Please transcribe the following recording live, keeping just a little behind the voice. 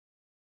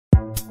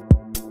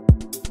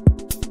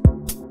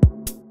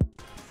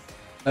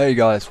Hey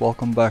guys,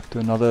 welcome back to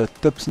another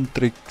tips and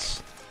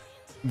tricks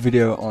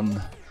video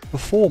on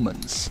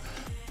performance.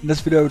 In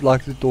this video I would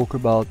like to talk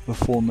about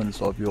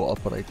performance of your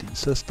operating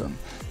system.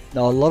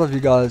 Now a lot of you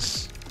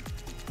guys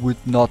would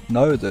not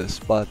know this,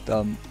 but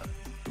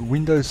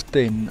Windows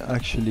 10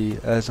 actually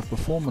has a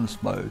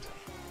performance mode,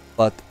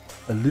 but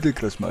a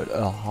ludicrous mode,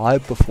 a high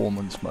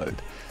performance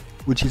mode,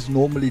 which is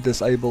normally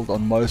disabled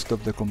on most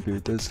of the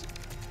computers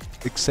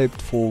except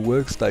for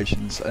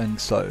workstations and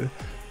so,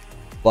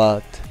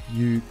 but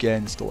you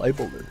can still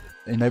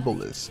enable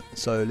this.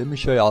 So let me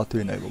show you how to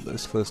enable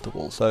this first of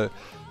all. So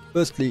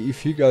firstly,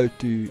 if you go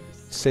to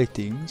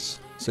settings,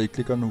 so you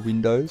click on the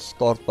Windows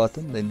start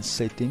button, then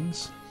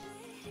settings.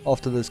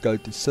 After this, go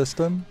to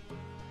system,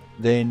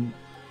 then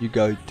you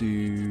go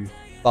to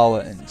power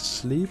and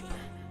sleep,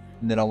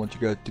 and then I want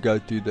you to go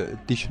to the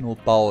additional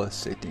power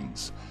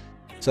settings.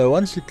 So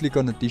once you click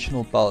on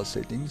additional power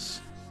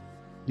settings,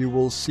 you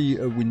will see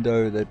a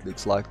window that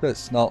looks like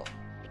this. Now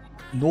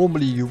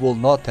normally you will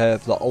not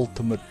have the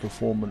ultimate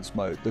performance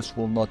mode. This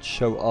will not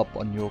show up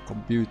on your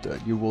computer.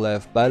 You will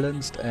have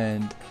balanced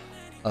and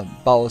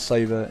power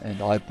saver and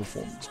high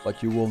performance,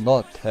 but you will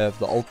not have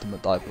the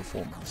ultimate high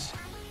performance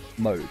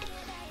mode.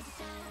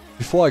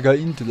 Before I go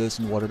into this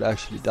and what it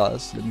actually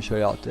does, let me show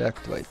you how to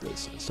activate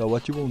this. So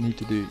what you will need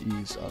to do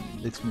is,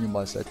 let's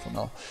minimize that for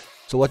now.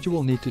 So what you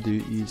will need to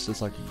do is,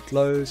 just like in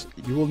close,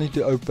 you will need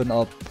to open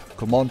up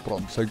command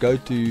prompt. So go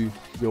to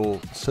your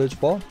search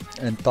bar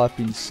and type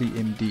in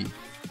CMD,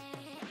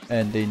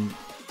 and then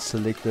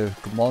select the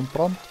command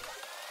prompt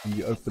and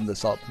you open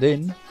this up.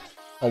 Then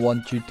I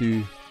want you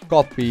to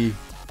copy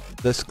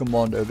this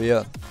command over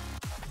here.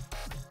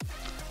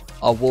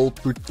 I will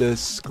put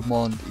this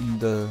command in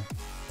the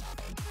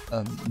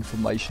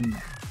information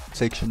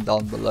section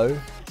down below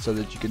so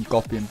that you can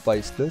copy and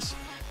paste this.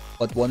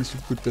 But once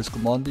you put this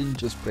command in,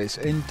 just press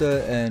enter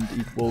and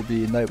it will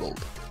be enabled.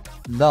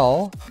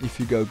 Now if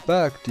you go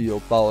back to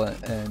your power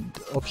and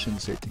option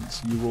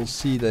settings, you will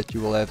see that you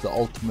will have the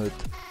ultimate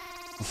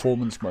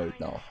performance mode.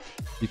 Now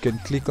you can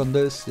click on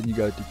this, then you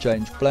go to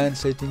change plan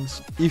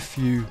settings. If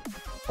you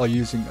are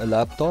using a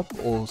laptop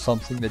or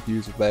something that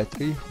uses a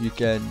battery, you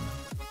can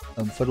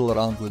fiddle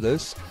around with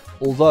this,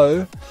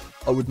 although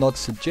I would not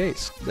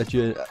suggest that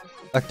you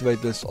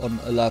activate this on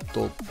a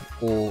laptop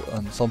or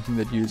something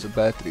that uses a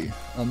battery.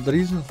 The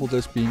reason for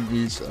this being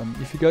is,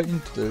 if you go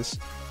into this,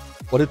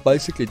 what it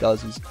basically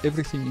does is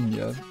everything in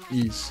here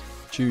is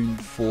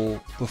tuned for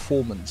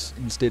performance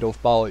instead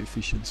of power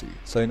efficiency.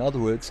 So in other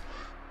words,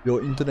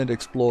 your Internet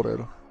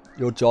Explorer,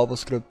 your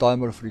JavaScript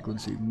timer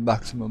frequency,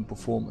 maximum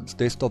performance,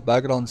 desktop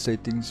background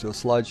settings, your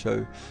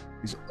slideshow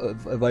is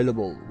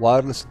available,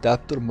 wireless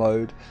adapter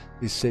mode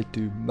is set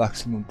to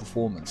maximum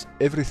performance,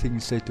 everything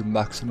is set to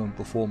maximum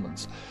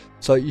performance.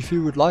 So if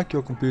you would like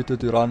your computer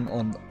to run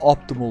on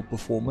optimal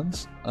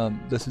performance,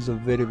 this is a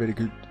very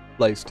good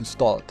place to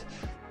start,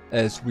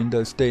 as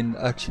Windows 10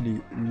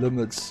 actually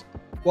limits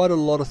quite a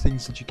lot of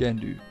things that you can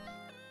do.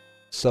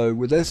 So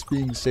with this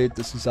being said,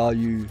 this is how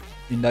you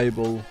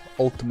enable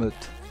ultimate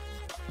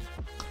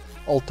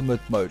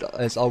mode,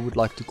 as I would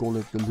like to call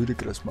it, the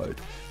ludicrous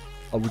mode.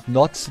 I would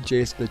not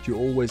suggest that you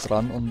always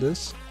run on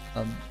this.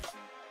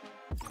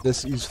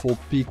 This is for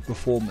peak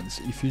performance.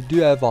 If you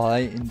do have a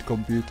high-end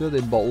computer,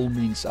 then by all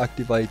means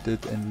activate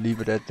it and leave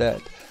it at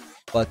that.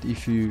 But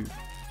if you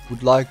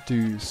would like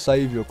to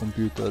save your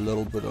computer a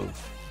little bit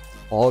of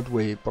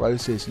hardware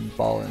processing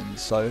power and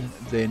so,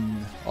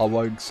 then I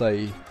won't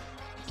say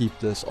keep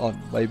this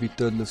on. Maybe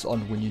turn this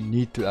on when you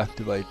need to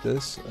activate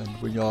this, and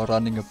when you are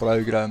running a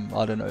program,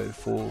 I don't know,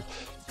 for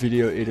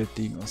video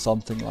editing or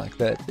something like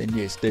that, then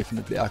yes,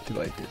 definitely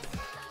activate it.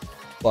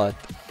 But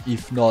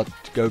if not,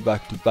 go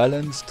back to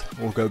balanced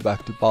or go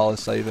back to power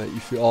saver.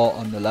 If you are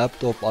on the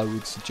laptop, I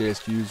would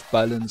suggest use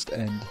balanced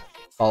and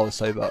power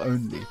saver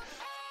only.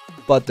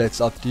 But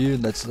that's up to you,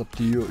 and that's up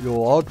to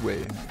your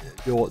hardware.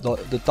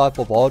 The type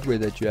of hardware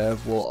that you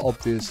have will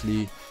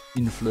obviously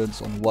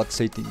influence on what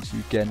settings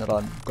you can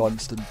run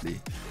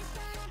constantly.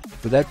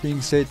 With that being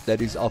said,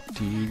 that is up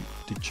to you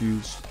to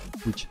choose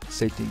which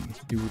setting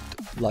you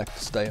would like to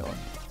stay on.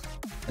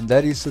 And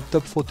that is the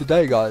tip for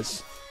today,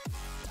 guys.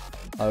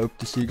 I hope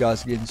to see you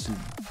guys again soon.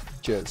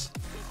 Cheers.